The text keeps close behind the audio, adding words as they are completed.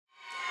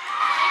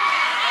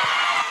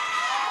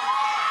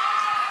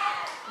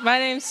My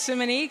name's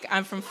Symonique.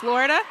 I'm from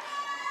Florida.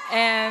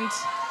 And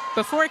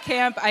before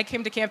camp, I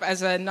came to camp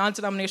as a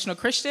non-denominational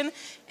Christian,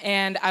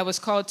 and I was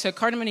called to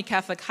Cardamone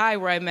Catholic High,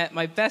 where I met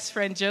my best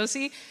friend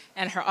Josie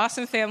and her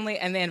awesome family,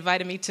 and they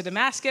invited me to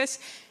Damascus.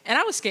 And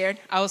I was scared.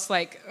 I was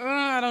like,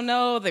 I don't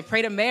know. They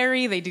pray to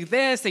Mary. They do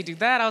this. They do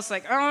that. I was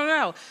like, I don't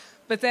know.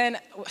 But then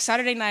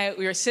Saturday night,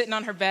 we were sitting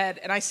on her bed,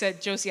 and I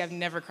said, Josie, I've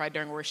never cried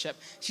during worship.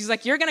 She's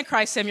like, you're going to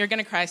cry, Sim. You're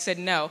going to cry. I said,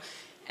 no.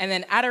 And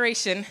then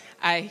adoration,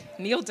 I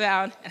kneeled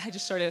down, and I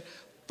just started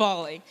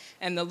bawling.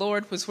 And the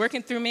Lord was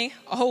working through me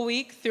a whole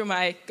week through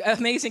my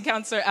amazing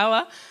counselor,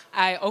 Ella.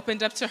 I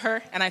opened up to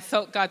her, and I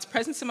felt God's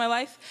presence in my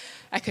life.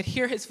 I could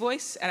hear his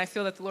voice, and I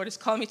feel that the Lord is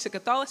calling me to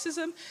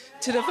Catholicism,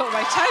 to devote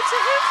my time to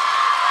him.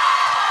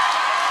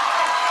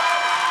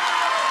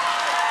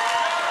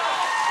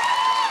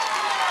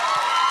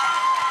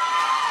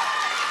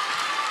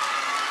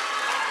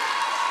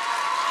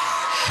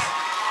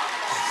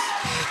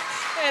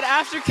 And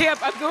after camp,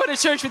 I'm going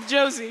to church with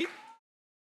Josie.